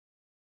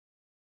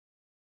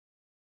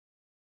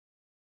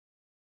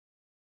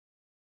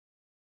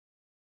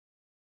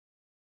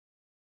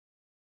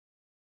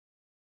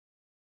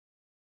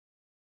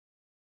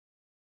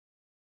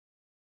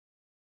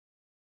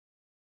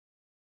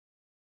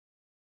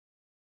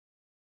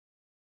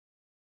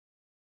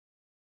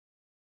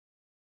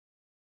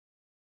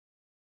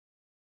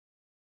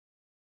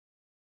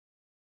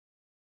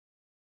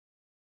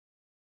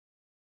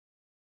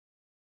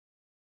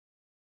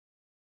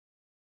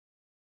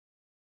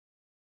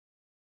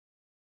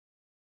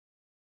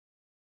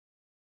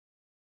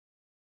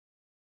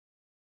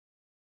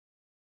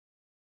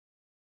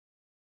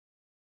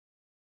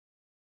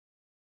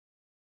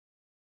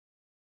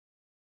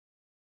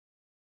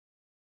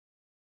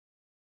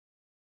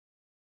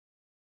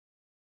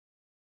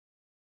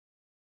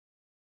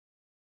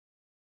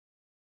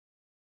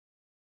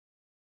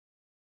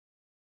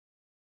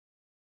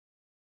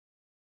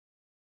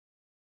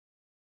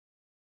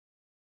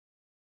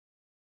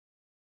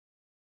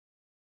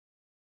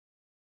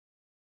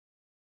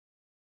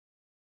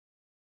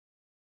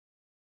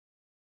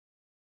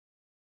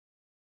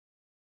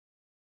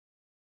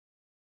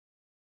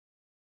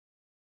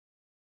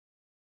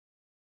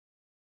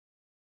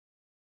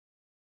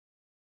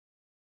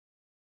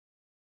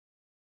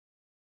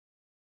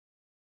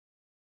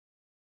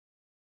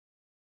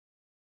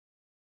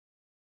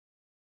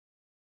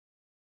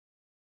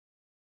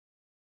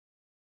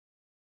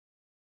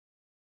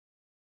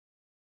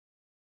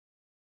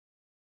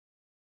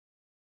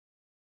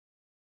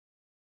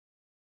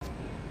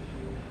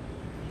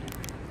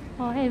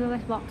Oh, hey,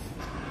 where's Box?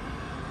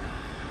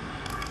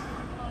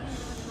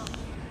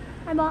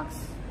 Hi, Box.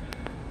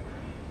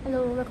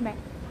 Hello, welcome back.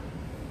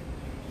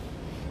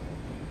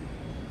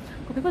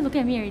 Got people looking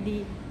at me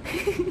already.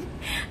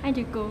 Hi,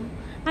 Jaco.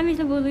 Hi,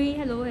 Mr. Gului.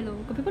 Hello, hello.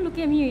 Got people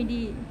looking at me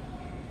already.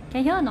 Can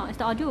you hear or not? Is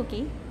the audio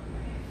okay?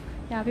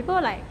 Yeah, people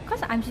like,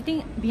 cause I'm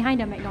sitting behind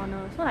the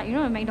McDonald's. So like, you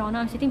know the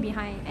McDonald's, I'm sitting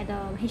behind at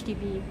the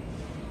HDB.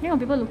 Then got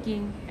people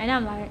looking, and then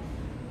I'm like,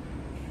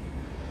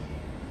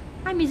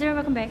 hi, Misery,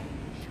 welcome back.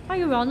 Why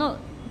you Ronald?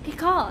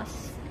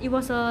 Because it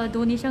was a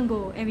donation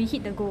goal and we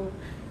hit the goal.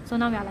 So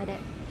now we are like that.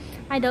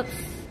 Hi, Dubs.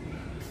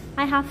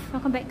 Hi, Half.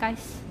 Welcome back,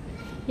 guys.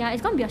 Yeah,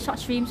 it's gonna be a short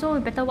stream, so you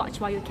better watch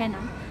while you can.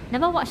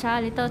 Never watch,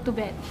 later, too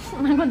bad.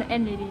 I'm gonna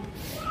end already.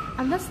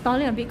 I'm just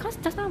stalling a bit because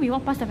just now we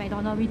walk past the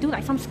McDonald's, we do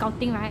like some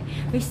scouting, right?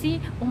 We see,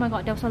 oh my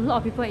god, there was a lot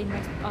of people in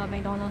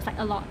McDonald's, like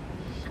a lot.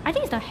 I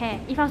think it's the hair.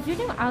 If I was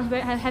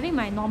having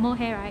my normal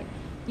hair, right,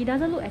 it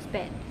doesn't look as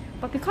bad.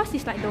 But because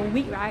it's like the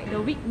wig, right, the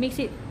wig makes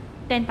it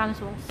 10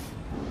 times worse.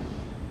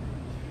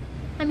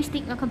 Hi,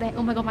 Mystic, welcome back.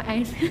 Oh my god, my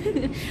eyes.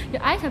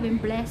 Your eyes have been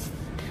blessed.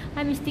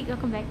 Hi, Mystic,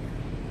 welcome back.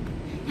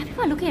 Yeah,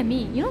 people are looking at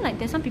me. You know, like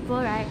there's some people,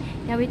 right,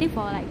 they're waiting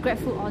for like Grab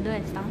food order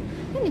and stuff.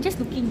 Then they're just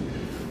looking.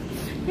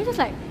 They're just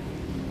like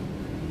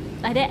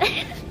that. They're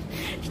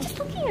just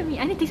looking at me.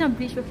 I need to take some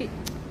bleach real quick.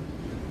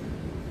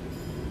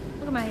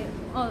 Look at my...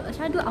 Oh,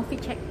 should I do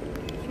outfit check?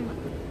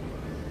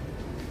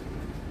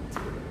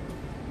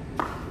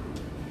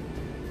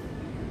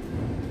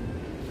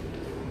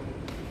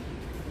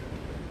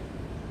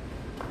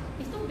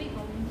 It's too big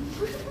for me.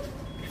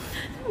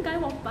 Some guy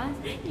walked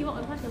past. He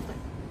walked past, he was like...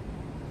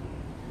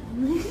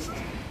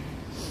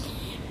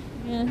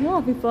 Yeah, a lot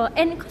of people,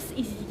 and because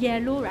it's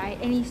yellow, right,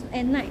 and it's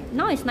at night.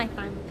 Now it's night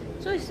time,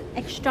 so it's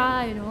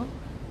extra, you know,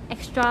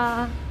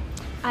 extra.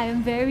 I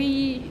am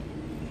very,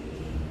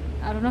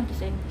 I don't know what to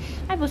say.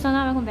 Hi,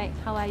 Bosana, welcome back.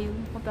 How are you?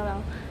 Hope you're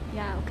well.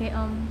 Yeah, okay.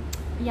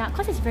 Yeah,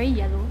 because it's very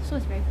yellow, so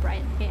it's very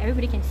bright. Okay,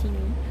 everybody can see me.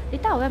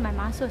 Later I'll wear my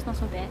mask, so it's not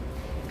so bad.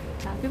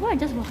 People are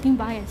just walking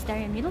by and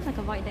staring at me. It looks like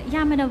a void deck.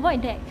 Yeah, I'm at a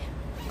void deck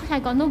because I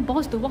got no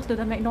balls to walk to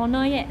the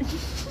McDonald's yet.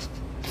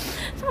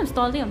 So I'm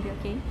stalling a bit,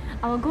 okay?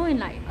 I will go in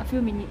like a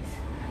few minutes.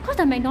 Because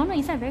the McDonald's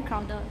inside very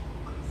crowded.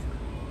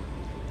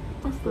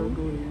 Faster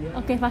go already.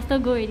 Okay, faster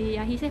go already.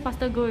 Yeah, he said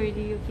faster go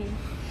already, okay.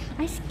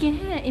 I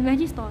scared.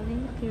 Imagine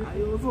stalling. Okay.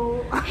 I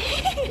also.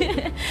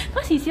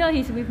 Because he's here,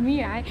 he's with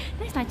me, right?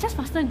 Then it's like, just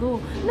faster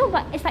go. No,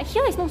 but it's like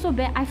here it's not so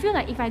bad. I feel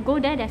like if I go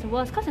there, there's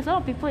worse. Because there's a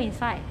lot of people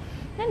inside.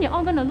 Then they're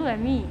all gonna look at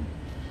me.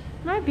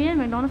 9 PM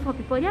McDonald's for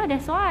people. Yeah,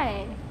 that's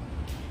why.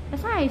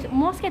 That's why I'm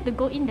more scared to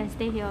go in than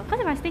stay here. Because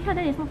if I stay here,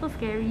 then it's not so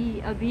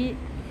scary. A bit.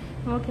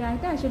 Okay, I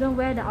think I shouldn't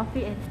wear the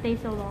outfit and stay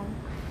so long.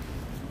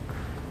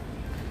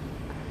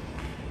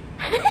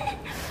 Why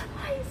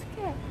are you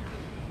scared?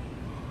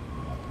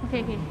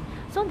 Okay.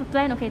 So the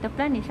plan, okay, the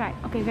plan is right.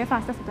 Okay, very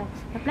fast, that's the plan.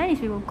 The plan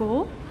is we will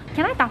go.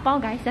 Can I tapao,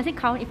 guys? Does it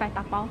count if I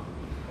tapao?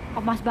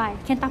 Or must buy?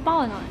 Can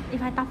tapao or not?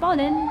 If I tapao,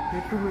 then...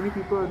 There's too many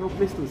people, no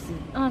place to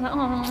sit.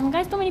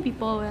 Guys, too many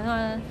people.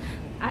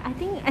 I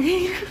think I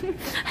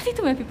think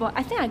too many people.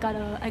 I think I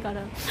gotta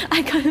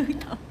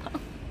tapao.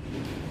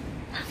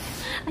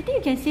 I think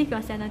you can save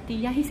your sanity.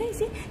 Yeah, he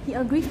says he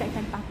agrees that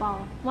can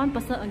tapao. One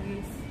person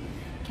agrees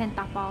can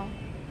tapao.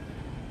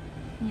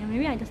 Yeah,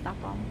 maybe I just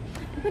tapao.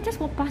 People just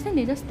walk past and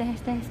they just stare.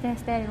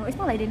 You know, it's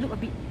not like they look a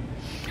bit.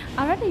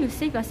 I'd rather you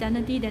save your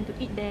sanity than to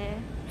eat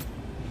there.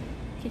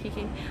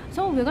 Okay.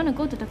 So we're gonna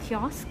go to the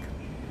kiosk.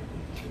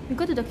 We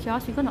go to the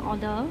kiosk. We're gonna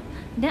order.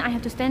 Then I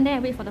have to stand there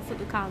and wait for the food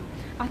to come.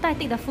 After I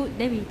take the food,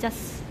 then we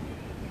just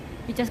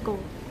go.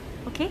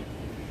 Okay?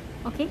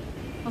 Okay,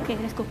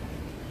 let's go.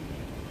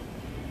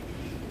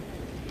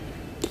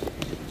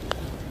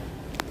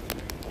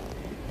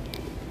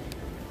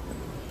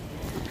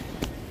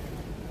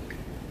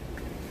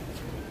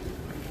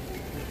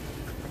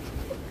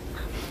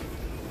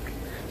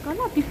 Got a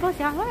lot of people,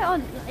 yeah. Why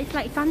all? It's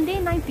like Sunday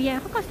 9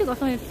 PM. How come still got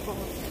so many people?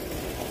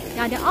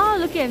 Yeah, they're all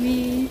looking at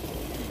me.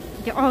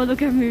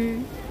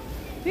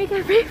 We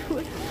can bring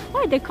food.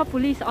 Why they call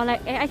police? Or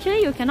like,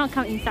 actually you cannot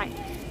come inside.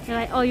 They're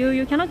like, oh,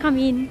 you cannot come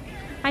in.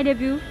 Hi,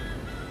 debut.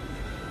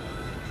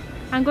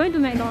 I'm going to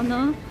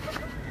McDonald's.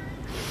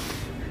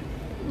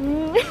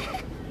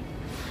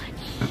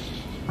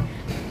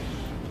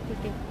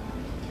 Okay.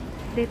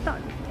 They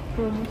thought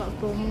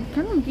promo.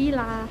 Cannot be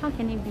lah. How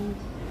can it be?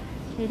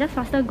 Okay, just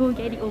faster go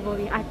get it over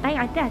with. I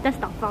think I just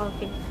stop far,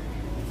 okay.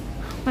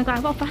 Oh my god, I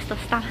walked past the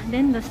staff.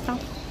 Then the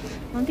staff,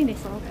 I don't think they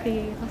saw.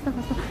 Okay, faster.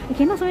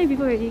 Okay, not so many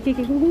people already. Okay,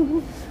 go.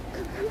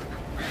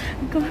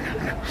 Go.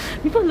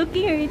 People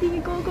looking already.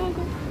 Go.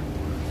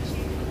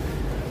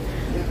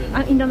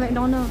 I'm in the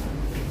McDonald's.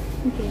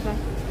 Okay, bye.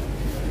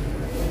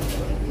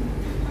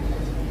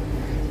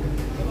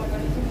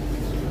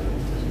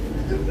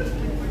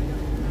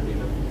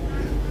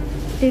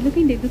 They're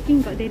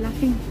looking, but they're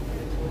laughing.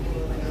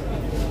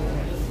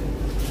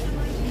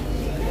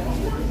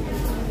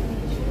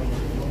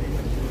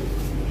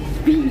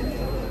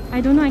 I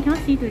don't know, I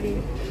cannot see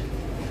today.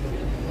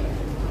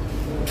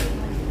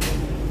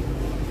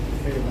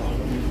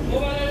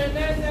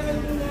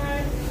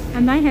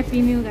 I'm buying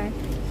Happy Meal, guys.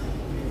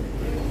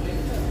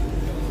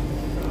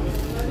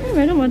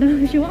 I don't know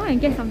whether she want to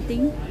get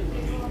something.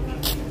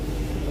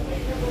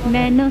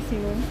 Manners, you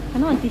know. I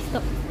don't want to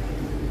disturb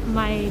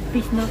my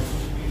business.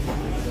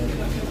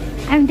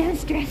 I'm damn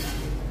stressed.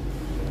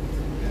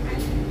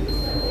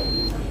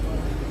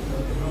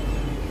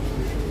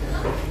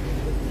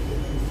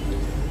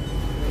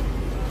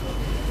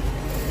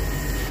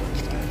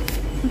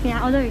 Okay,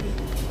 I order already.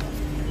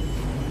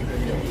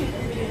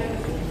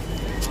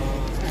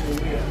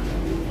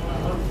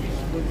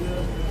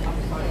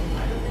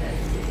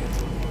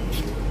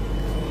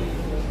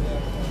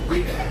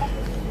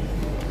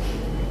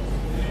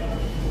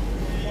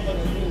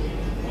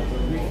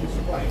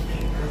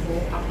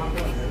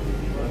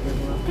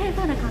 Can I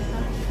find the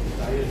counter?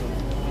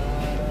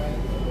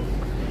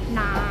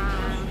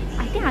 Nah,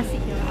 I think I'll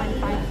sit here. I'm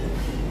fine.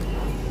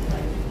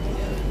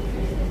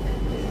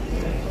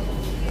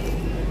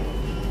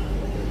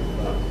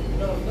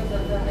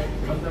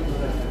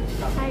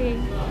 Hi.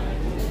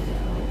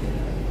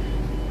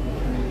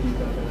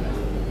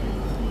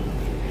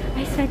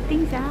 I'm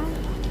sweating, yeah.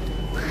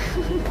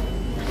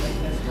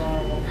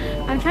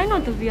 I'm trying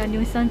not to be a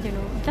nuisance, you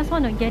know. Just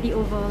want to get it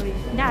over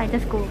with. Then I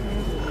just go.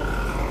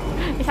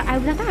 It's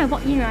like the time I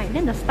walk in, right,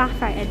 then the staff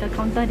right at the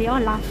counter, they all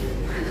laugh.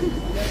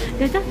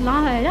 They just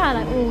laugh, and then I'm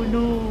like, oh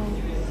no.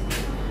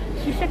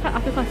 She said I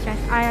feel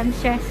stressed. I am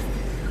stressed.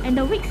 And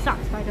the week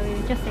sucks, by the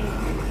way, just saying.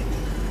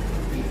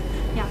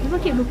 Yeah, people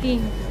keep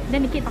looking.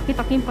 Then they keep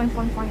talking, point,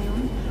 you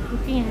know.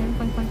 Looking and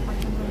then point.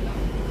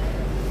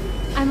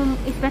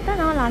 It's better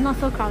now lah, not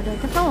so crowded.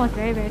 Just now was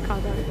very, very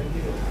crowded.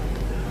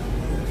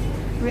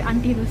 Very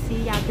Auntie Lucy,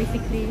 yeah,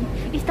 basically.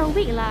 It's the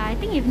week lah. I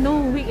think if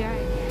no week,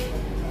 right?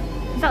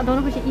 I don't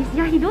know who she is.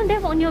 Yeah, he don't dare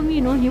walk near me,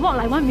 you know. He walked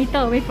like 1 meter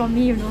away from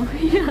me, you know.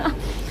 Yeah.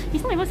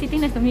 He's not even sitting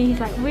next to me. He's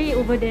like way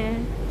over there.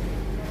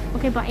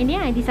 Okay, but in the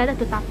end, I decided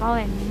to tapao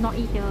and not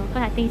eat here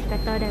because I think it's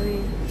better that way.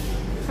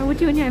 I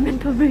would only have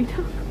mental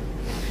breakdown.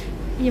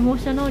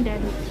 Emotional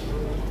damage.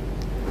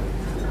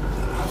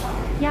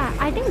 Yeah,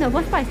 I think the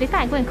worst part is later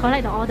I go and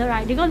collect the order,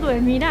 right? They go look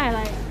at me, then I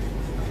like,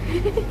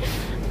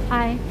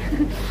 hi,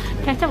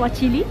 ketchup or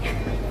chili?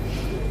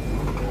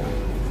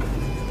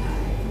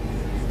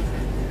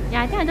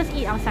 Yeah, I think I just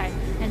eat outside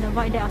and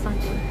avoid that or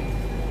something.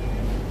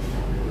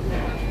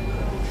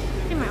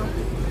 See my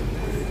outfit.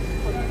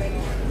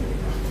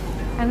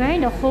 I'm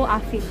wearing the whole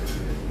outfit.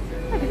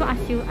 Why people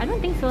ask you? I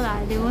don't think so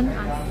lah. They won't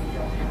ask.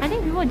 I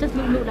think people just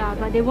look lah,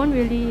 but they won't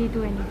really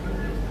do anything.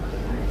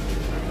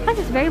 Because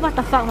it's very what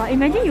the fuck lah.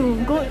 Imagine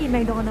you go eat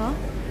McDonald's,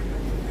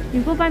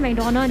 you go buy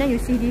McDonald's, then you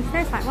see this.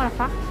 Then it's like what the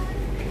fuck?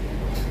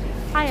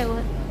 Hi, I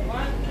would.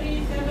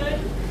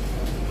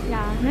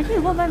 Yeah, imagine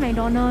you go buy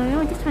McDonald's, you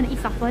know, just trying to eat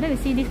supper, then you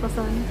see this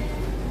person.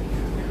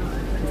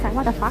 It's like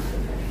what the fuck?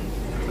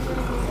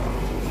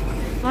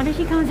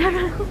 Mothership comes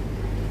around.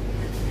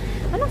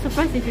 I'm not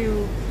surprised if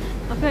you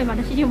appear in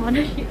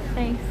Mothership.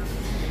 Thanks.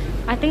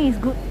 I think it's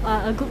good,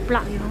 a good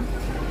plug, you know.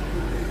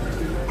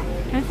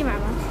 Can you see my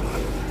one?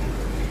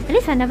 At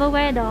least I never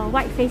wear the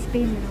white face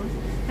paint, you know.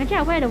 Actually,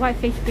 I wear the white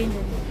face paint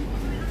then.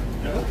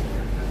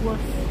 Worse.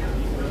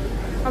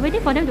 I'm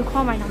waiting for them to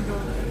call my number.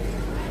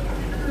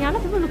 Yeah, a lot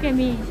of people look at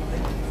me.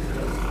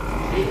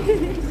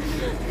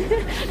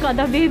 Got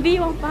the baby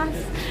walk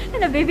past.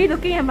 And the baby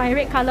looking at my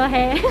red colour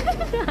hair.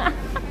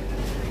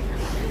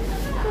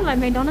 So like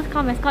McDonald's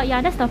call mascot.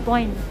 Yeah, that's the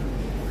point.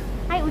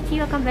 Hi Uchi,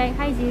 welcome back.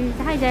 Hi Ziri.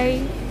 Hi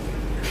Zeri.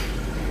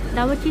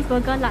 Double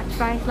cheeseburger, large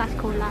fries, large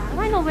cola.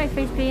 Why not wear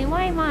face paint?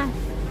 Why mask?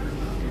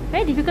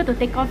 Very difficult to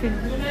take off, you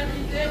know.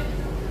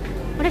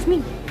 Oh, that's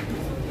me.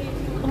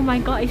 Oh my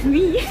god, it's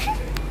me.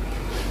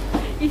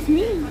 It's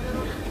me.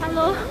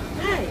 Hello.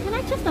 Hi. Can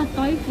I choose the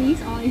toy, please,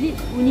 or is it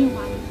only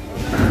one?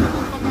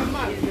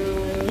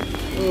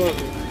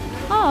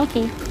 Oh,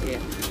 okay.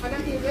 Yeah.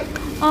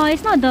 Oh,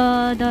 it's not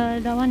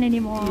the one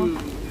anymore.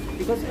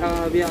 Because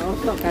we are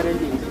out of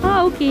currently.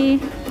 Oh, okay.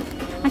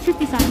 I choose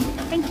this one.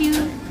 Thank you.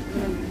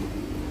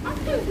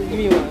 Give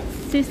me one.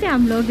 Seriously,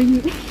 I'm loving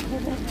it.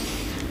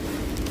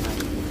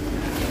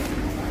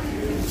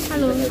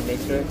 Hello.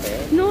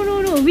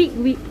 No. Weak.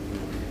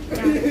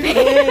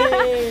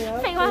 Yeah.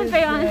 Fake one.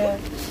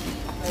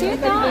 Can you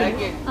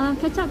tell?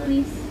 Ketchup,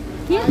 please.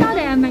 Can you tell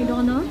that I'm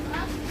McDonald's?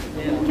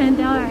 Yeah. Can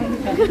tell, right?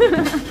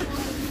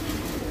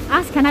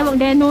 Ask, can I work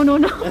there? No.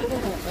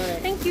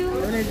 Thank you.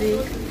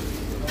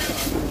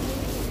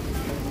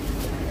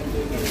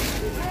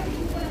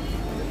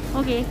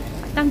 Okay,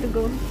 time to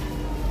go.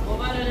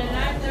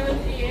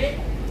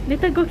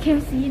 Later go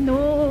KFC.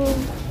 No.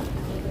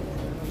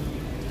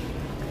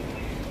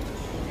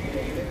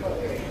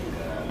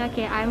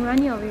 Okay, I'm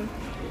running away.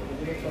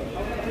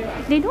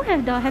 They don't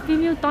have the Happy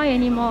Meal toy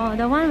anymore.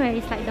 The one where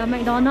it's like the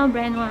McDonald's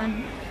brand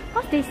one.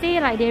 Because they say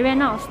like they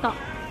ran out of stock.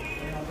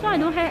 So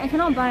I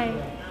cannot buy.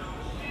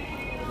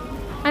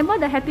 I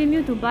bought the Happy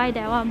Meal to buy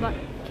that one, but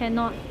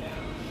cannot.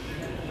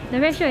 The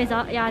red shirt is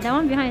out. Yeah, that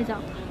one behind is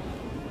out.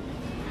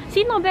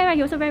 See, not bad, right?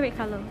 He also wear red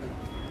color.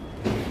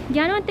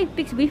 Yeah, I don't take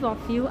pics with or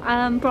few.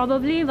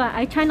 Probably, but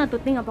I try not to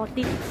think about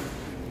it.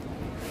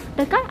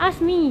 The guy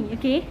asked me,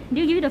 okay,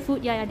 do you give you the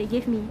food? Yeah, they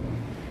gave me.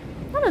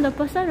 One of the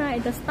person,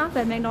 right, the staff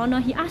at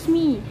McDonald's, he asked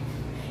me.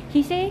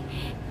 He say,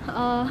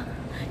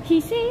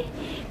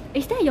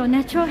 is that your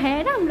natural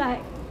hair? Then I'm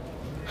like,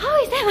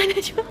 how is that my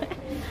natural hair?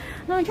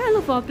 No, I'm trying to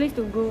look for a place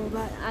to go,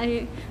 but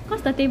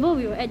cause the table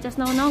we were at just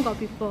now got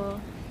people.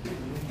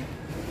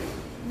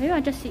 Maybe I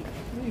just sit.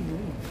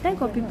 There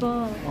got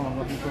people. Oh,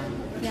 got people.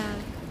 Yeah.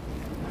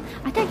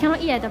 I think I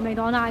cannot eat at the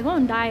McDonald's. I'm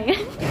gonna die.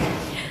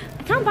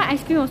 I can't buy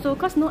ice cream also,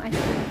 cause no ice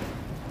cream.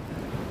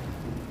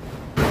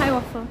 Thai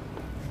waffle.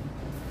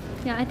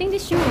 Yeah, I think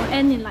this stream will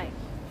end in like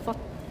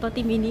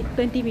 30 minutes,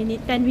 20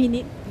 minutes, 10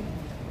 minutes,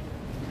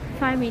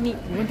 5 minutes.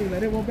 You want to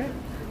let it walk back?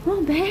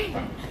 Walk back?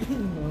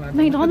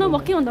 McDonald's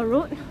walking on the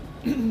road?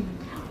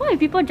 What if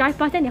people drive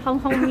past and they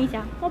honk me?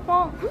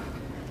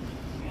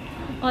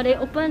 Or they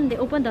open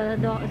the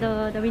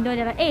window,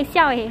 they're like, hey,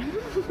 xiao eh.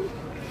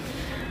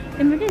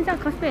 Imagine it's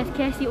cosplay as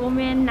KFC, oh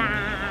man, nah.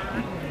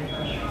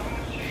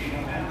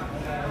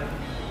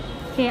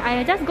 Okay,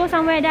 I just go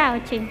somewhere, then I'll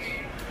change.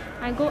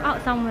 I go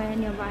out somewhere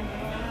nearby.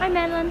 Hi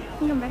Melon,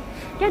 come back. Do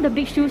you have the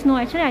big shoes? No,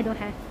 actually I don't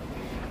have.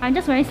 I'm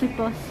just wearing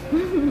slippers.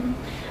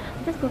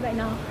 Just go back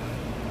now.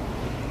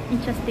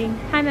 Interesting.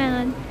 Hi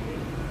Melon.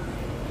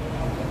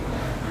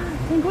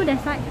 Then go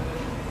that side.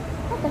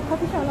 What's the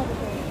coffee shop a lot of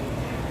people?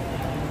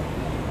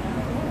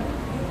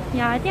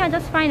 Yeah, I think I'll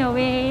just find a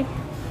way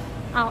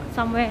out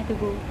somewhere to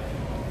go.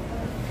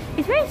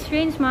 It's very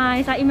strange, ma.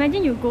 It's like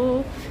imagine you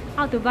go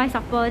out to buy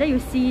supper, then you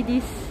see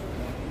this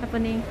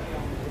happening.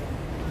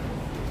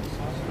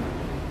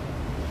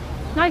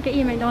 Now you can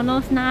eat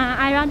McDonald's. Nah,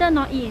 I rather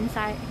not eat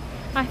inside.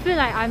 I feel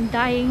like I'm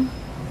dying.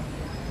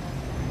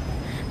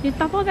 You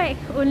topple back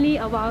only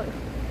about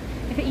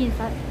if you eat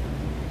inside.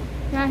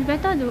 Yeah, it's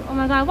better to. Oh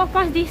my god, I walk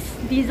past this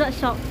dessert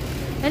shop,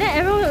 and then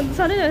everyone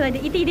suddenly was like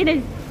they eat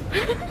then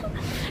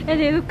and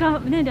they look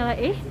up and then they're like,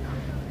 eh?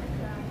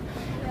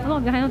 I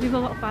walk behind when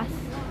people walk past.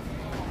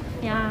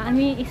 Yeah, I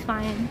mean it's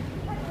fine.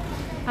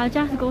 I'll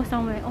just go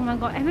somewhere. Oh my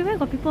god, everywhere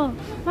got people.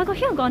 Oh my god,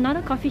 here got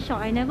another coffee shop.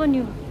 I never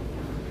knew.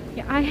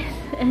 Your eyes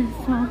and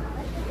small.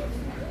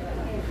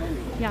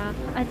 Yeah,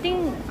 I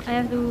think I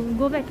have to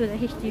go back to the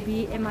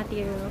HDB MRT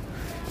area.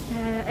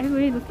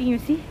 Everybody looking, you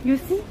see? You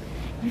see?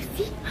 You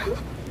see?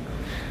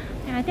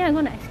 Yeah, I think I'm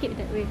gonna escape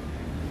that way.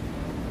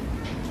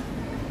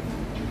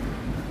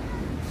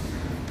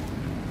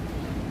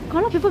 Got a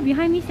lot of people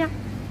behind me, yeah.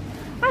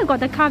 I got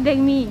the car back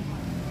me.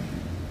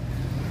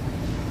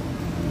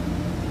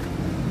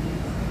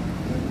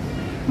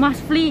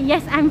 Must flee.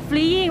 Yes, I'm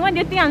fleeing. What do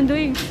you think I'm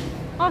doing?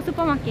 Oh,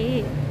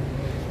 supermarket.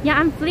 Yeah,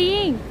 I'm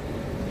fleeing.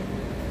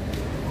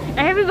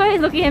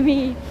 Everybody's looking at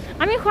me.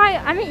 I mean,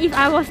 if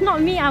I was not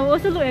me, I would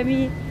also look at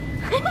me.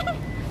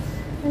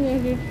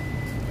 Okay.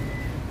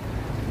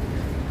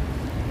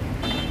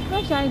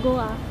 Where should I go?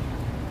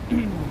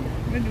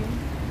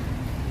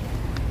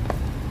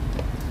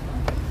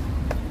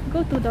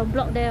 Go to the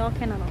block there or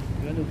can or not?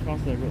 You want to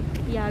cross the road?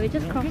 Yeah, we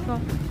just cross.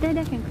 There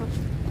can cross.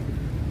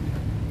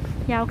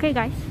 Yeah, okay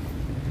guys.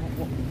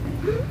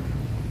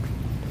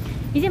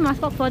 Is it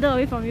must walk further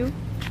away from you?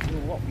 No,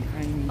 walk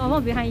behind me. Oh,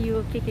 walk behind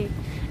you. Okay.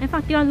 In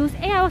fact, you want to lose.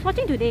 Hey, I was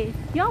watching today.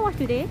 You all watch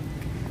today?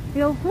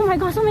 Yo, oh my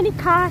god, so many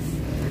cars.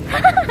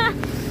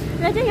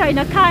 Imagine you're in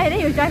a car and then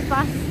you drive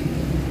past.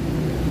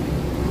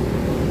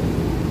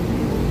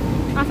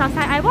 I was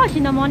outside. I watched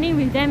in the morning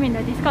with them in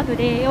the Discord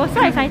today. It was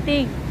so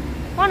exciting.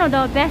 One of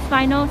the best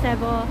finals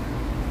ever.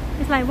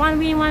 It's like one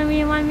win,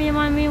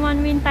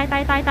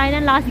 tie,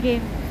 then last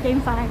game.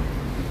 Game 5.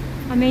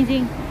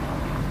 Amazing.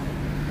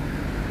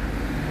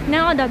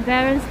 Now all the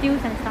Baron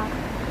steals and stuff.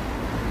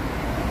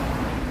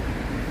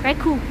 Very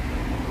cool.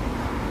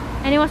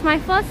 And it was my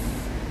first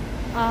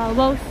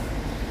Worlds.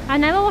 I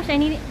never watched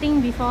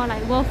anything before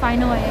like World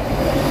Final.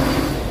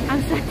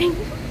 I'm sweating.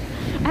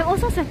 I'm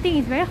also sweating.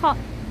 It's very hot.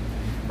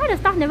 Why the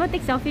staff never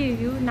take selfie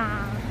with you?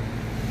 Nah.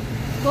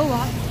 Go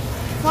watch.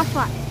 Watch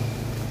what?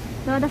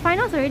 The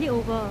finals already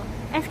over.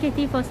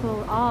 SKT first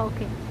world. Oh,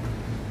 okay.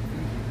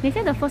 They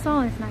said the first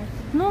one was nice.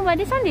 No, but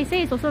this one they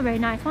say it's also very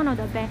nice. One of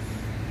the best.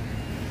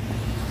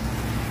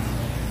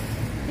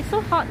 It's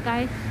so hot,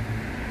 guys.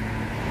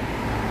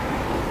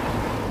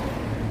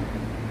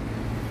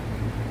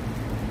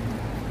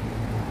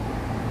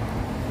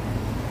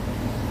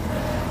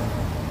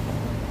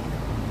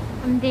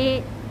 I'm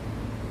dead.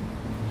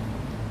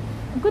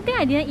 Good thing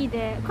I didn't eat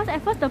there, because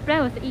at first the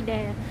plan was to eat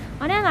there,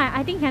 but then like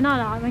I think cannot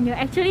lah. When you're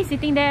actually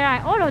sitting there,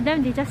 right, all of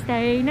them they just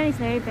staring, then it's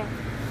very bad.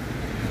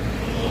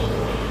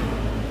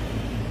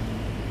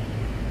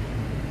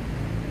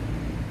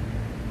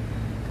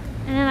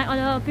 And then like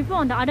all the people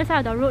on the other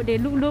side of the road, they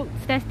look,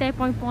 stare,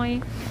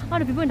 point. All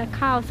the people in the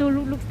car also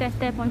look,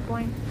 stare,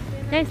 point.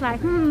 Then it's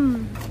like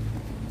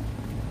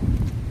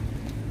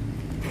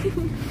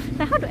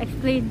like how to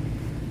explain?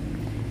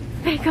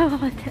 Speak about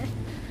that.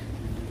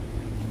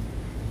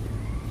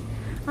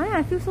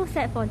 I feel so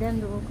sad for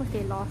them though, because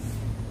they lost.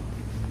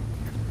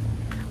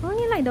 I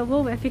only like the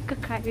world where Faker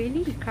cried.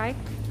 Really? He cried?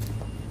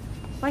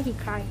 Why he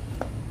cried?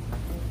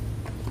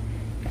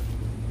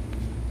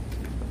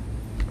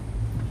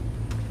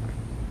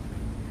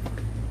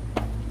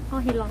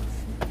 he lost.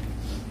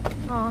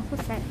 Oh, so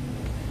sad.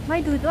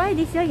 Why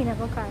this year he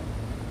never cry?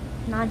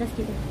 Nah, just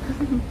kidding.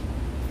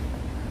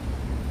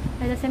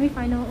 At the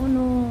semi-final, oh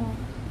no.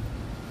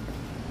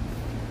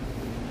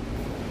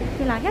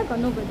 Okay lah, here got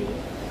nobody.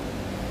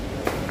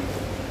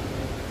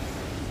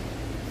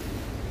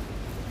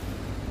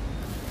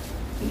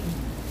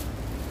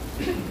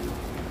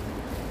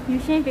 You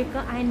shame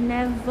Baker? I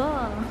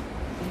never.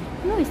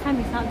 No, his time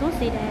is out. Don't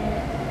say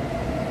that.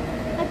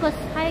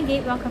 Hi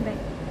Gabe, welcome back.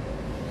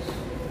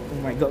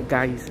 Oh my god,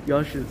 guys, you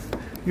all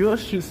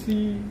should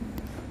see.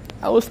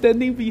 I was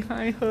standing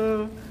behind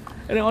her,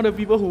 and then all the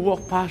people who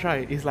walk past,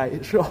 right, it's like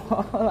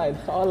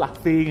all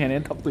laughing and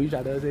then talk to each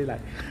other, say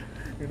like,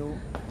 you know,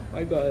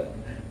 why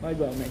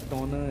got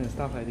McDonald's and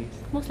stuff like this.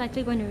 Most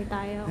likely going to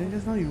retire. Then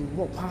just now you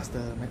walk past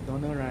the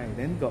McDonald's, right?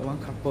 Then got one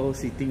couple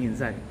sitting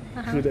inside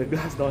through the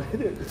glass door.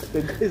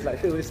 The guy is like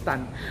straight away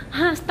stunned.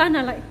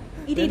 Stunned like,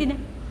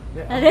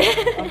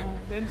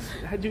 then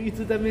他就一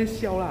直在那边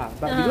笑啦。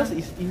But because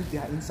it's they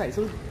are inside,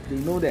 so they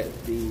know that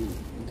you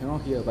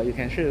cannot hear, but you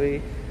can straight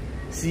away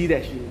see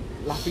that she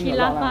laughing a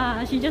lot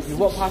lah. She just, you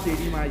walk past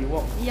already ma, you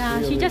walk. Yeah,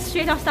 she just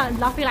straight up start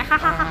laughing like ha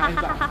ha ha ha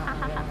ha ha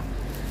ha ha.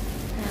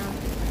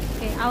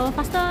 Okay, I will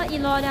faster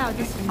eat lor, then I'll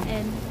just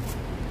end.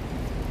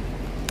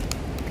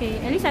 Okay,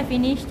 at least I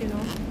finished, you know.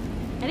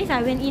 At least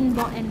I went in,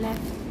 bought and left.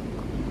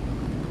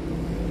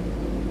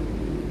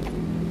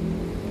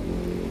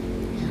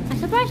 I'm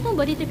surprised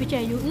nobody took picture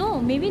of you.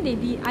 No, maybe they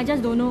did. I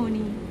just don't know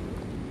only.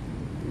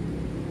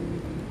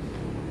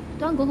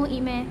 Don't go home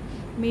eat meh?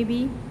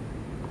 Maybe.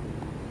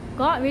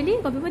 God,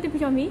 really? Got people take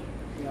picture of me?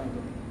 Yeah,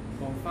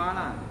 from far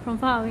lah. From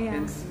far away, yeah.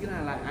 Can see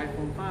lah. Like I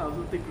from far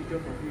also take picture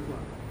from people.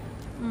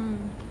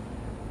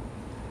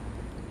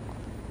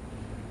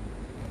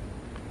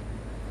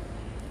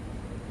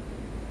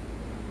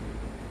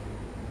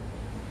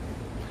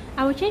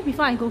 I will change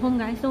before I go home,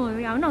 guys. Don't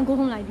worry. I will not go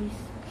home like this.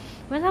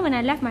 One time when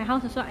I left my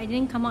house also, I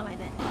didn't come out like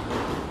that.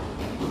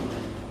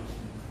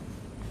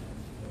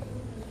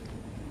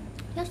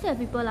 Just see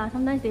people lah.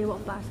 Sometimes they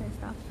walk past and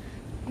stuff.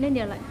 And then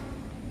they're like...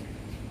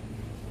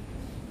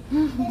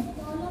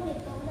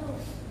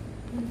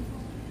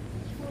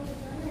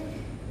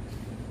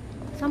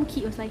 Some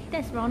kid was like,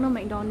 that's Ronald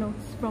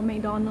McDonald's from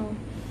McDonald's.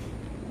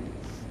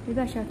 Maybe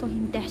I should have told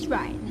him, that's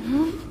right.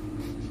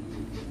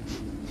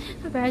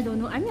 My parents don't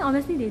know. I mean,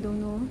 honestly, they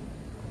don't know.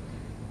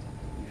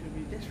 You should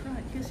be, that's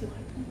right, here's your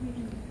Happy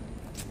Meal.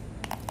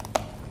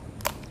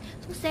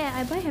 So sad.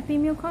 I buy Happy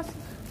Meal because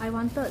I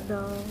wanted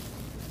the...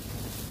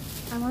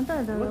 What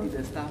did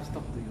the staff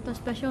talk to you? The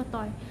special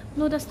toy.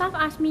 No, the staff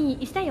asked me,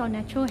 is that your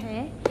natural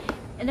hair?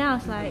 And then I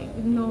was like,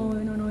 no,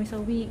 it's a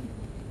wig.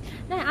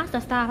 Then I asked the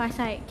staff, I was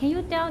like, can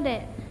you tell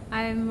that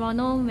I'm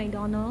Ronald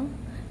McDonald?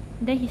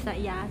 Then he's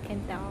like, yeah, I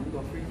can tell. You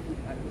got free food?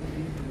 I don't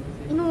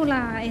think No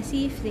lah, I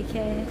see if they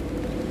care.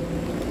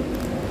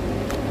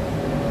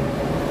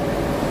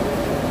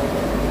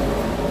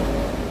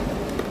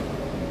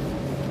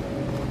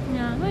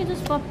 Yeah, what is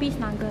this 4-piece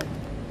nugget?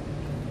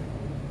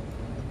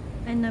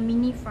 And the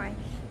mini fries.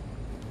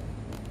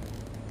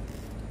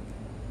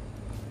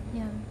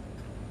 Yeah.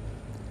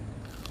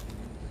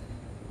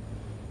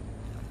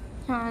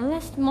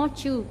 Less more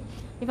chill.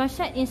 If I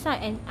sat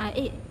inside and I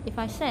ate,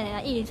 inside,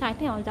 I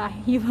think I'll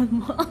die even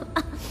more.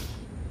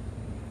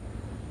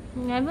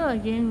 Never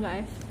again,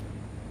 guys.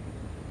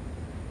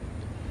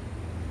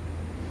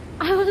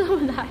 I also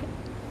die.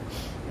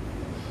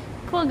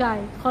 Poor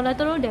guy,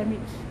 collateral damage.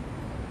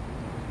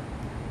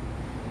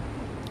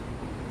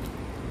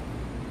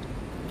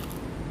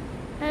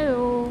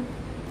 Hello.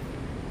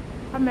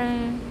 Come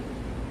here.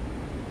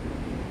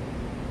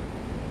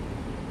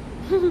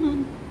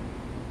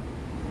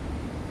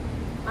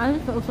 I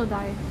just also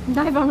die.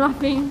 Die from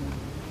laughing.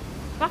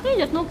 Luckily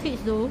there's no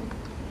kids though.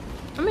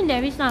 I mean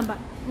there is lah, but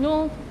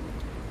no.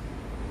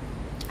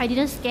 I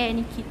didn't scare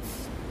any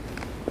kids.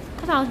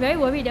 Because I was very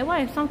worried that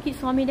what if some kids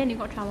saw me then they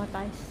got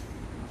traumatized.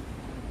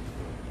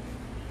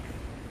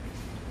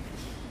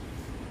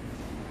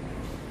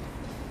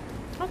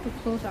 How to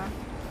close ah?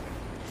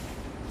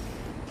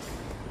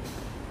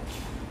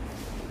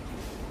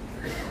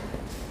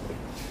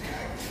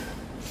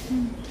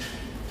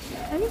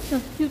 At least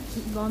it's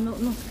cute, but not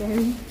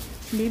scary.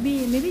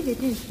 Maybe they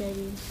think it's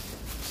scary.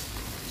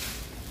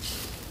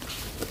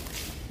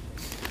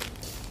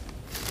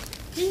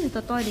 This is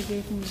the toy they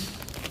gave me.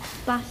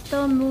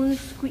 Buster Moon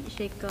Squid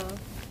Shaker.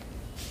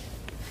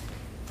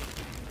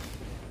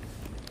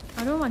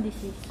 I don't know what this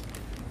is.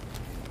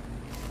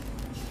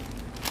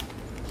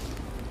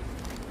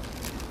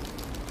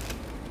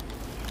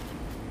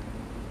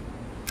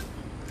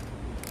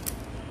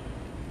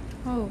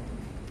 Oh.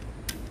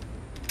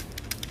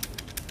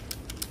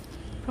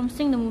 From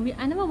Sing the movie.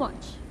 I never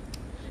watched.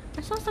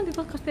 I saw some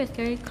people cosplay as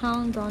scary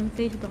clown Don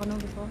face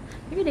Donald before.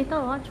 Maybe later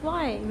I'll watch.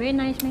 Why? Very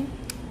nice, man.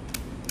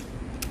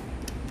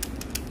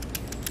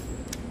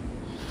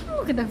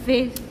 Look at the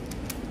face.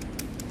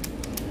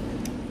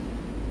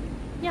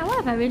 Yeah, what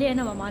if I really end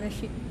up a mother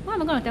shit? What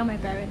am I gonna tell my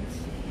parents?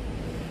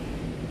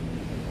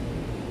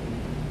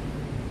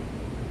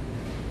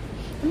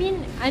 I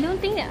mean, I don't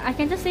think that I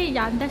can just say,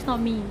 yeah, that's not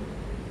me,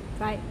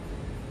 right?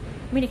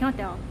 I mean, they cannot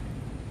tell.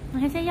 I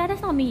can say, yeah,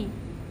 that's not me.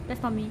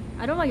 That's not me.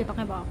 I don't know what you're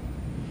talking about.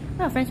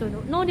 My friends will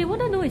know. No, they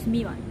wouldn't know it's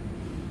me, man.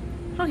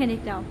 How can they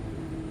tell?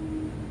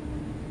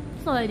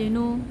 It's not like they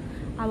know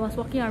I was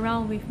walking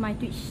around with my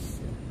Twitch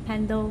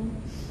handle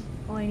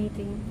or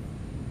anything,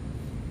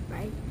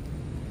 right?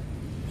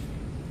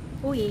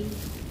 Oh yeah.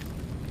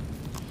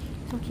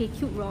 It's okay,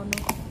 cute Ronald.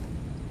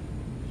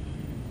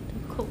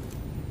 Cool.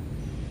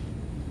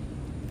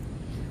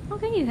 How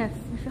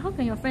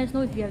can your friends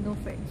know if you have no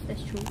friends?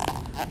 That's true.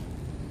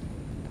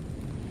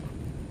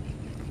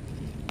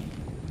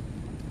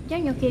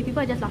 Yeah, okay,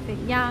 people are just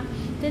laughing. Yeah,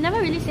 they never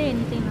really say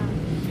anything lah.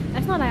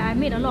 It's not like I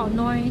made a lot of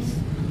noise.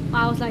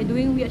 I was like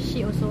doing weird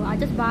shit also. I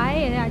just buy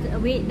and then I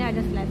just wait, then I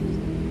just left.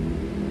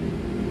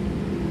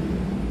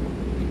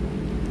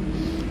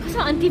 Cause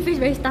our auntie face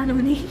very stunned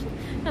only.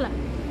 They're like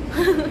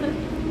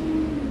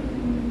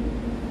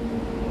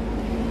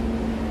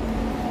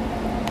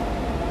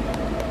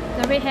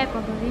the red hair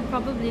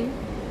probably.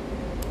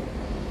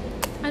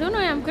 I don't know,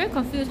 I'm very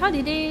confused. How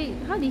did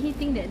he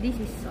think that this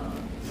is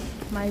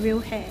my real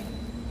hair?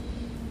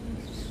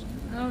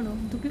 I don't know.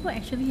 Do people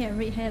actually have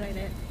red hair like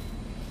that?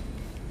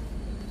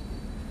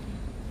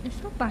 It's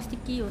so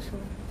plasticky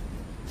also.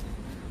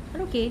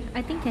 But okay,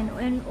 I think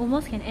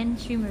almost can end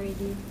stream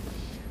already.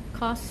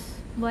 Cause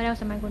what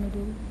else am I gonna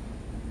do?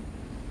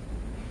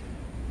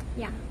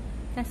 Yeah,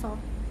 that's all.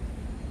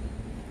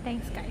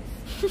 Thanks guys.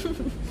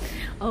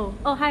 oh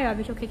hi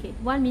Rubbish. Okay.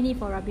 1 minute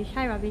for Rubbish.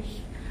 Hi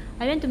Rubbish.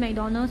 I went to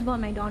McDonald's, bought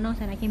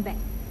McDonald's and I came back.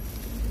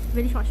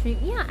 Really short stream.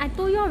 Yeah, I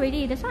told you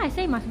already. That's why I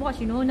say you must watch,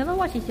 you know. Never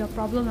watch is your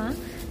problem, huh?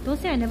 Don't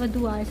say I never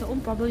do, it's your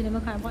own problem, you never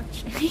come and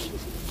watch.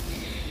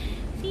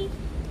 See?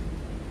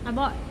 I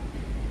bought.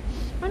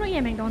 Why not eat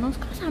at McDonald's?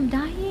 Cause I'm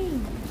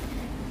dying.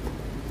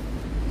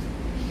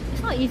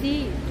 It's not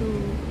easy to,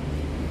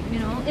 you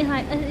know,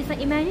 it's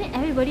like imagine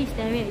everybody is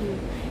staring at you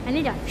and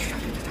then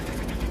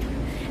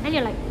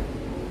you're like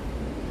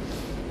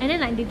and then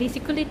like they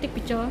secretly take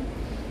picture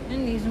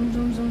and they zoom,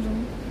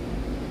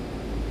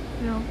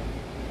 you know.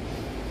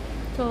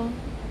 So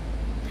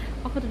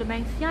awkward to the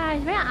max. Yeah,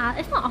 it's very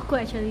it's not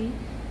awkward actually,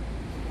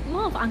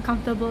 more of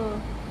uncomfortable.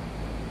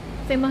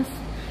 Famous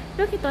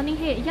people keep turning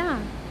head. Yeah,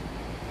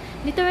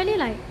 literally,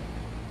 like,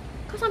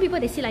 cause some people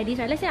they sit like this,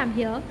 right? Let's say I'm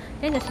here,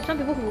 then there's some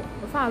people who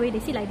are far away, they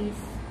sit like this,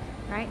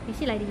 right? They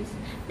sit like this.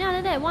 Then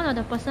after that, one of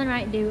the person,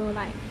 right, they will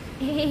like,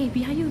 hey,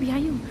 behind you,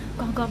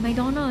 got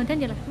McDonald's. Then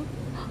they're like,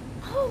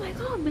 oh my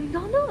god,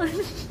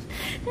 McDonald's.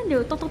 Then they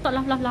will talk,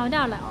 laugh. Then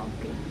I'm like, oh,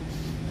 okay.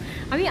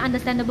 I mean,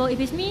 understandable. If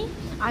it's me,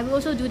 I will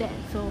also do that.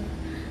 So,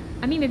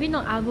 I mean, maybe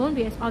not. I won't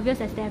be as obvious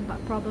as them,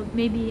 but probably,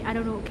 maybe, I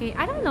don't know. Okay,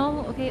 I don't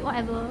know. Okay,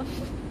 whatever.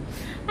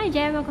 Hi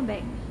Jem, welcome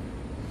back.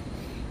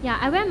 Yeah,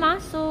 I wear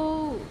mask,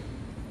 so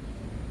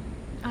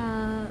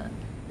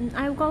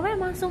I got wear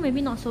mask, so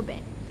maybe not so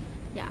bad.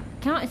 Yeah,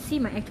 cannot see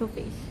my actual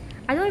face.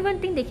 I don't even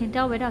think they can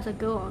tell whether I was a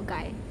girl or a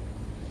guy.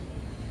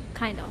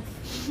 Kind of.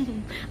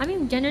 I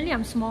mean, generally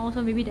I'm small,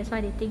 so maybe that's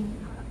why they think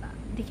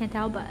they can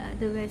tell, but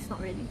the rest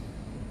not really.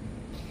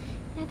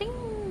 I think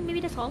maybe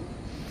that's all.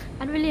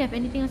 I don't really have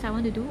anything else I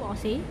want to do or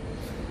say.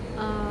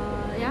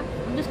 Yeah,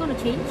 I'm just gonna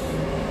change.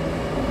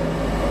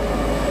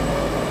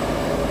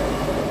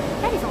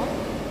 That is all.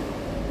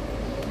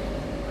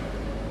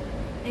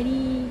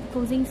 Any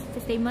closing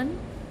statement?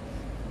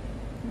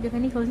 Do you have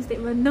any closing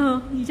statement?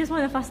 No, you just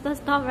want a faster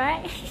stop,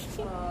 right?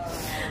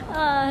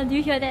 Do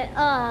you hear that?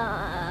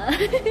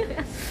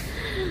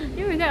 Do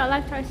you regret your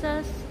life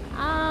choices?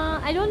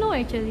 I don't know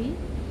actually.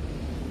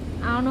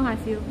 I don't know how I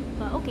feel,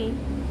 but okay.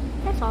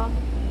 That's all.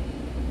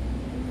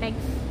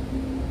 Thanks.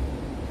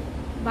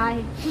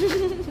 Bye.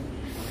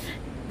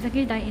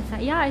 Zaki died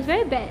inside. Yeah, it's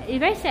very bad. It's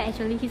very sad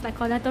actually. He's like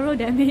collateral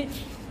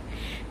damage.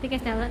 Take care,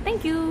 Stella.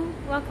 Thank you.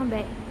 Welcome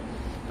back.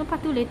 No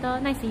part 2 later.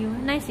 Nice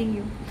seeing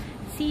you.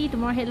 See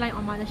tomorrow headline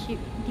on Mothership.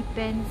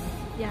 Depends.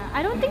 Yeah,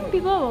 I don't think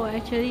people will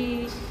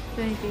actually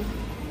do anything.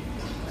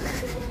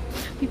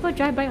 People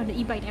drive by on the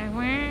e-bike. They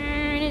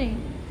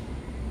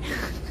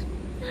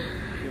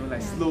will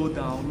like slow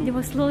down. They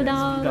will slow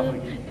down.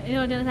 You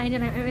know, they're like,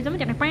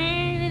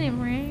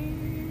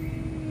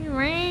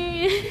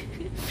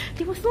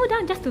 they will slow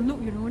down just to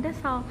look, you know. That's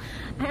how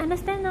I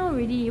understand now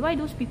already. Why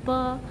those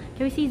people,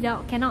 can we see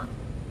that? Cannot.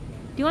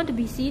 Do you want to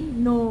be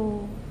seen?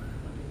 No.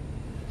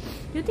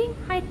 Do you think,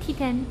 hi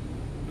T10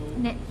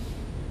 Net,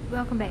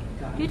 welcome back.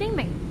 Do you think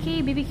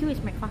McK BBQ is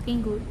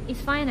fucking good? It's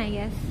fine, I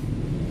guess.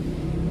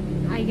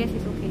 I guess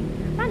it's okay.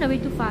 Run away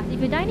too fast. If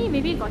you die,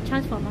 maybe you got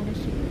chance for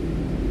Mothership.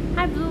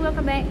 Hi Blue,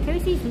 welcome back. Can we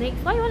see his legs?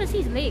 Why you want to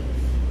see his legs?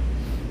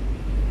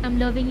 I'm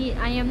loving it.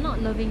 I am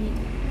not loving it.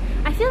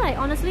 I feel like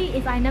honestly,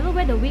 if I never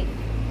wear the wig,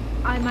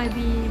 I might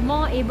be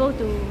more able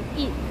to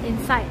eat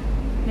inside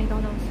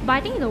McDonald's. But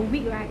I think the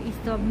wig, right, is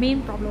the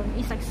main problem.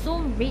 It's like so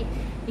red.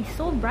 It's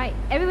so bright.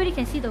 Everybody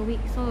can see the wig.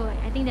 So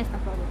I think that's the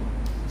problem.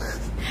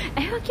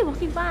 Everyone keep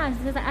walking past.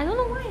 It's like, I don't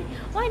know why.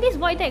 Why this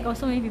void deck got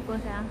so many people?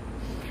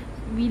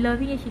 We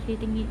loving it, she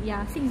hating it.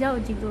 Yeah, 性交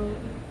jiggle.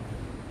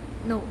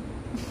 No.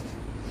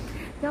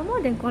 You're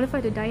more than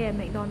qualified to diet at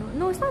McDonald's.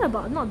 No, it's not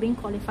about not being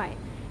qualified.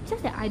 It's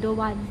just that I don't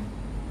want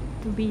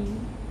to be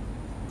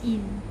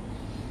in.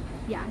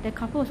 Yeah, the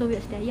couple also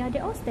weird stare. Yeah,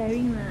 they're all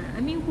staring lah.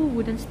 I mean, who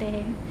wouldn't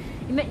stare?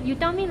 You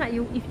tell me like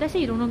if let's say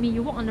you don't know me,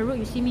 you walk on the road,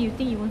 you see me, you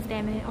think you won't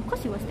stare, man? Of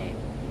course you will stare.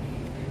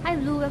 Hi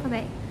Blue, welcome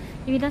back.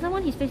 If he doesn't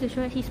want his face to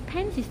show, his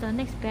pants is the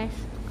next best.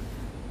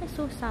 That's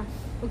so sus.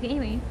 Okay,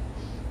 anyway,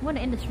 I'm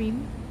gonna end the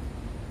stream.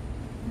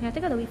 Okay, I'll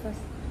take out the wig first.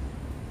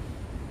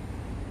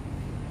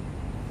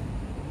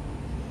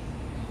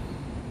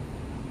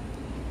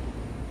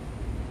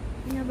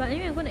 Yeah, but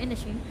anyway, I'm gonna end the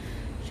stream.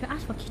 Should I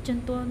ask for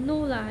kitchen tour? No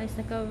lah, it's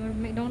like a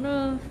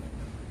McDonald's.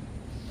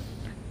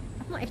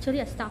 I'm not actually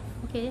a staff.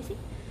 Okay, let's see.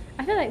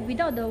 I feel like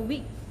without the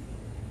wig,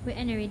 we'll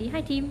end already.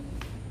 Hi team,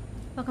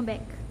 welcome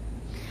back.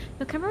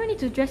 Your camera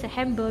needs to dress a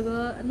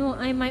hamburger. No,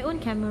 I'm my own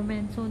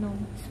cameraman, so no,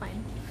 it's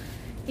fine.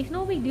 If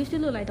no wig, do you still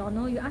look like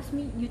Donald? You ask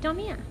me, you tell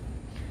me.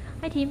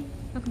 Hi team,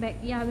 welcome back.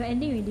 Yeah, we're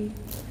ending already.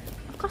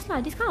 Of course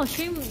lah, this kind of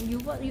stream, you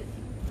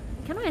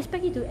cannot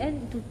expect it to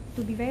end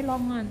to be very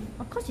long one.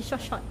 Of course it's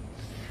short.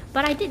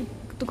 But I did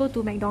to go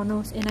to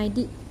McDonald's and I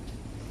did.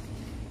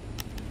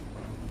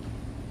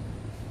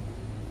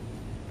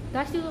 Do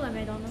I still look like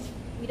McDonald's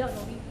without the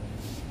wig?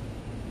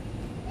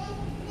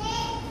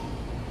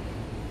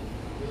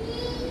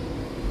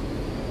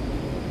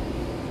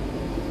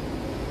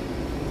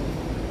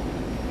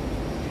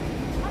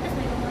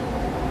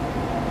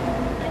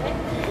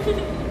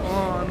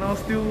 Oh, now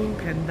still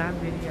can dance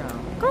already ah.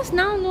 Cause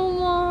now no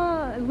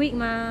more wig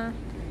ma.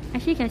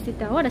 Actually can still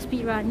tell. What a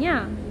speed run,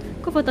 yeah.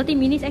 Go for 30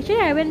 minutes. Actually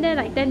I went there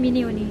like 10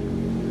 minutes only.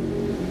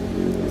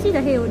 See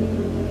the head only.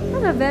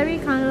 That's a very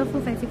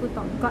colorful fanciful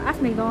top. Got ask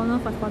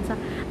McDonald's for sponsor.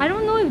 I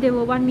don't know if they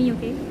will want me,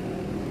 okay?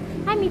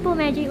 Hi Meeple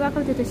Magic,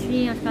 welcome to the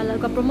stream.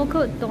 Got promo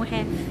code, don't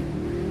have.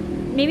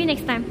 Maybe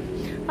next time.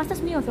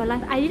 Fastest meal of your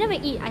life. I didn't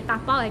even eat. I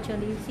tapao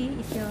actually. You see,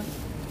 it's here.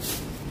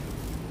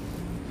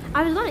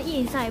 I was gonna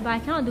eat inside, but I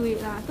cannot do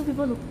it lah. Too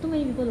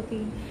many people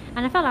looking,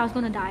 and I felt like I was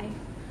gonna die,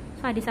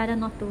 so I decided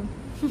not to.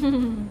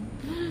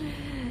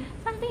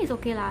 Something is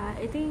okay lah.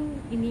 I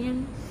think in the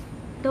end,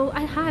 though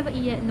I haven't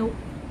eaten yet. Nope,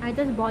 I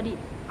just bought it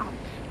out.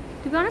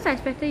 To be honest, I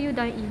expected you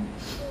dine in.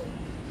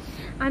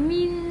 I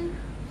mean,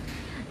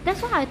 that's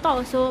what I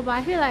thought also, but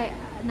I feel like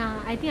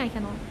nah. I think I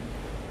cannot.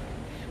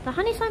 The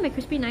honey soy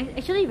McCrispy nice.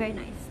 Actually, very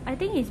nice. I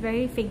think it's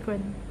very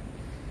fragrant.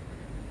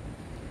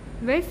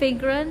 Very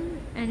fragrant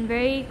and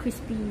very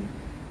crispy,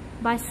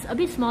 but it's a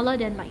bit smaller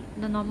than like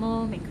the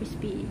normal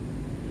McCrispy.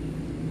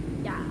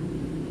 Yeah.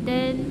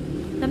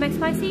 Then the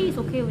McSpicy is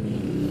okay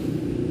only.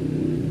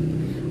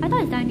 I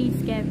thought it's dining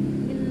scam.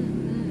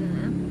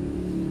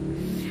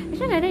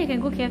 Actually, like that you can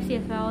go KFC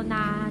as well.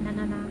 Nah.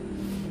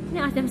 Then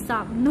ask them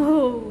sub.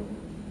 No.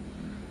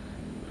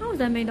 How was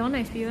the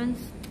McDonald's experience?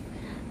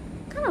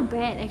 Kind of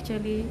bad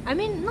actually. I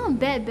mean, not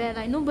bad.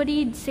 Like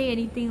nobody say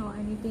anything or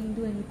anything,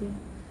 do anything.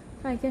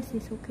 So I guess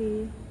it's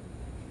okay.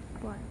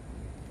 But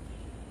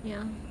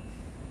yeah.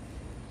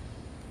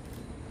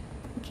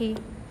 Okay.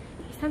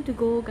 It's time to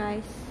go,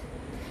 guys.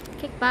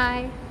 Okay,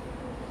 bye.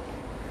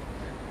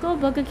 Go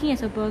Burger King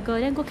as a burger,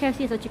 then go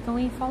KFC as a chicken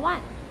wing for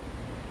what?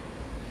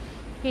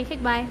 Okay, okay,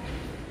 bye.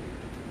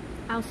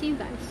 I'll see you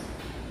guys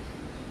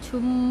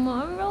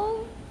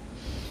tomorrow.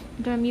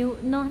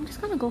 No, I'm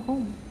just gonna go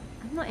home.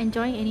 I'm not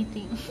enjoying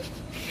anything.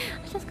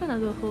 I'm just gonna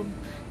go home.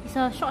 It's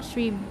a short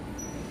stream.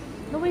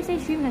 Nobody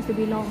says stream has to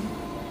be long.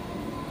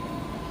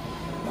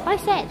 Bye,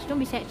 Satch. Don't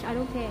be Satch. I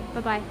don't care.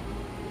 Bye-bye.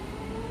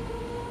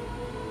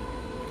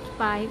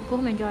 Bye. Go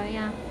home and enjoy.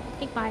 Yeah.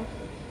 Okay, bye.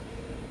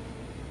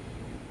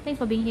 Thanks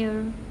for being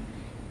here.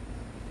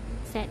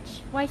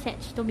 Satch. Why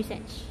Satch? Don't be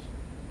Satch.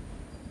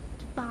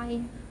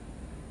 Bye.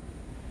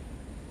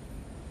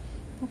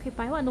 Okay,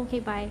 bye. What? Okay,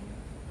 bye.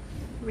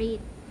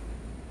 Read.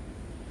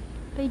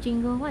 Play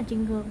jingle. What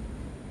jingle?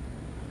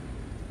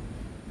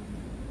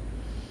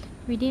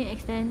 We didn't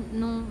extend.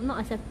 No,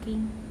 not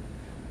accepting.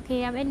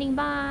 Okay, I'm ending.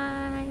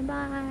 Bye.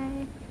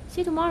 Bye.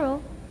 See you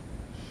tomorrow.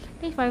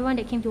 Thanks for everyone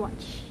that came to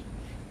watch.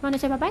 You want to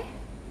say bye-bye?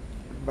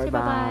 Bye-bye. Say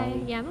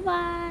bye-bye. Yeah,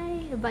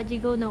 bye-bye. The butt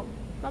jiggle, no.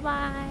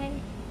 Bye-bye.